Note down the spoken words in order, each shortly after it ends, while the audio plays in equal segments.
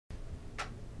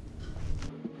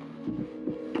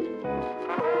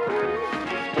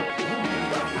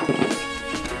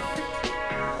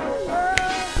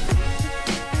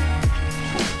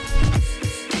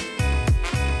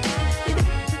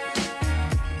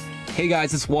Hey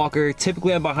guys, it's Walker.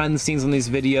 Typically I'm behind the scenes on these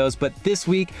videos, but this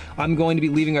week I'm going to be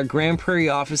leaving our Grand Prairie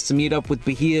office to meet up with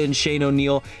Bahia and Shane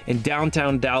O'Neill in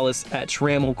downtown Dallas at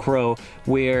Trammel Crow,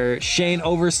 where Shane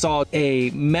oversaw a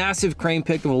massive crane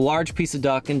pick of a large piece of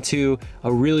duct into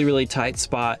a really tight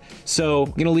spot. So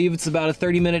I'm gonna leave. It's about a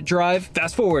 30-minute drive.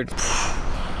 Fast forward.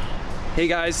 Hey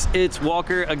guys, it's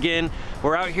Walker again.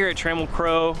 We're out here at Trammel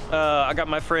Crow. I got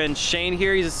my friend Shane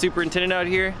here. He's a superintendent out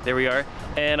here. There we are.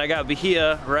 And I got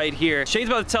Bahia right here. Shane's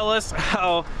about to tell us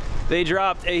how they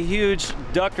dropped a huge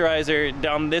duct riser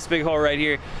down this big hole right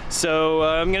here. So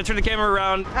I'm gonna turn the camera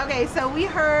around. Okay, so we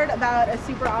heard about a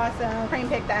super awesome crane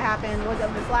pick that happened. Was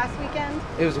it this last weekend?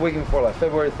 It was the weekend before, like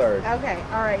February 3rd. Okay,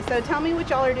 all right. So tell me what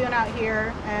y'all are doing out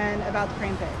here and about the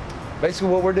crane pick. Basically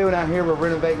what we're doing out here, we're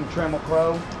renovating Trammel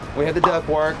Crow. We had the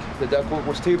ductwork. The ductwork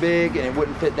was too big and it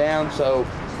wouldn't fit down, so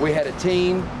we had a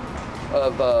team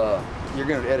of, you're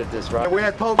gonna edit this, right? We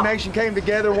had Polk Nation came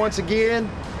together once again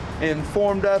and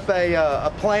formed up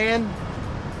a plan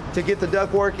to get the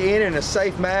ductwork in a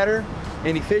safe manner,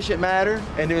 an efficient manner,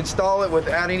 and to install it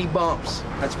without any bumps.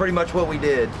 That's pretty much what we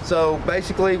did. So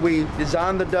basically we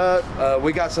designed the duct.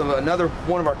 We got another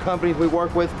one of our companies we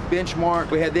work with,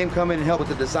 Benchmark. We had them come in and help with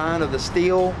the design of the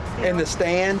steel and the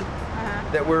stand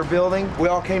that we're building. We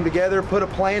all came together, put a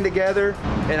plan together,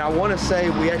 and I want to say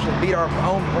we actually beat our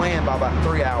own plan by about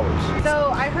 3 hours.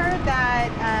 So I heard that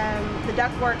the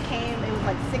ductwork came, it was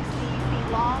like 60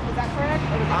 feet long, is that correct?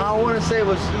 I want to say it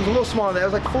was a little smaller than that.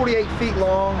 It was like 48 feet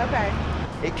long. Okay.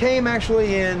 It came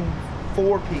actually in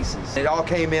 4 pieces. It all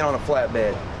came in on a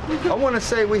flatbed. I want to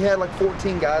say we had like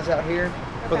 14 guys out here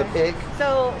for the pick.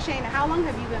 So Shane, how long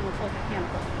have you been with Polk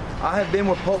Mechanical? I have been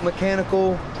with Polk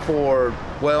Mechanical for,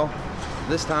 well,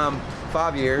 this time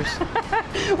 5 years.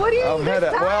 What do you mean this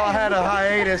time? Well, I had a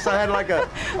hiatus. I had like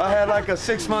a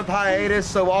 6-month hiatus,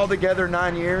 so altogether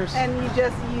 9 years. And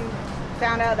you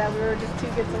found out that we were just too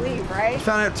good to leave, right?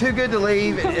 Found out too good to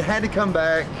leave. It had to come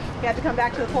back. You had to come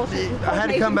back to the Polk Nation family? I had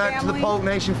to come back to the Polk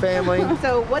Nation family.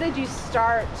 So what did you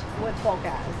start with Polk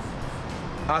as?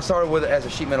 I started with it as a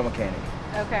sheet metal mechanic.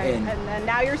 Okay, and then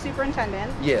now you're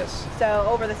superintendent. Yes. So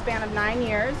over the span of 9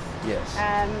 years. Yes.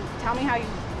 And tell me how you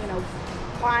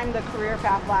climbed the career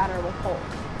path ladder with Polk.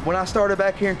 When I started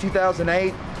back here in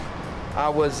 2008, I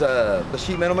was the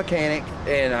sheet metal mechanic,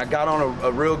 and I got on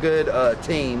a real good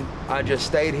team. I just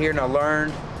stayed here and I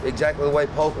learned exactly the way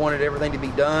Polk wanted everything to be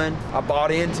done. I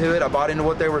bought into it. I bought into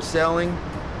what they were selling,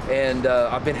 and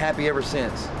I've been happy ever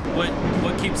since.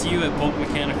 What keeps you at Polk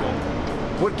Mechanical?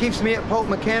 What keeps me at Polk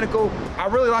Mechanical, I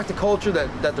really like the culture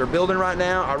that they're building right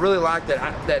now. I really like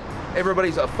that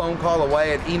everybody's a phone call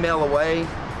away, an email away.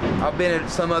 I've been at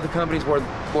some other companies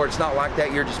where it's not like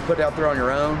that. You're just put out there on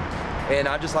your own. And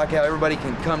I just like how everybody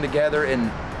can come together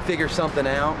and figure something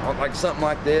out, like something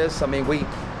like this. I mean, we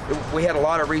had a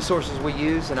lot of resources we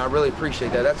use, and I really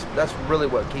appreciate that. That's really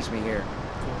what keeps me here.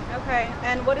 Okay,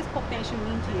 and what does Polk Nation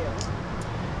mean to you?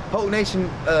 Polk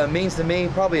Nation means to me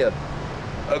probably a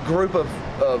group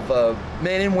of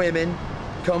men and women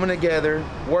coming together,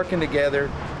 working together,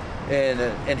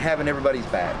 and having everybody's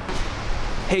back.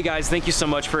 Hey guys, thank you so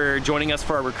much for joining us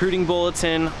for our recruiting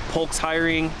bulletin. Polk's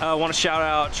hiring. I want to shout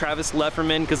out Travis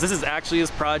Lefferman because this is actually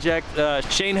his project.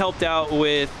 Shane helped out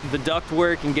with the duct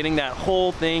work and getting that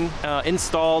whole thing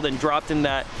installed and dropped in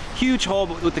that huge hole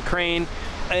with the crane.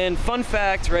 And fun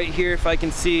fact right here, if I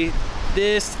can see,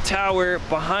 this tower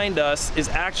behind us is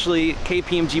actually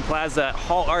KPMG Plaza at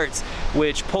Hall Arts,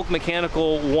 which Polk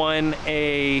Mechanical won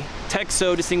a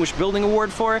TechSo Distinguished Building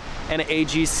Award for and an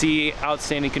AGC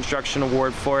Outstanding Construction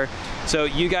Award for. So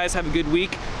you guys have a good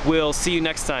week. We'll see you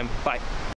next time. Bye.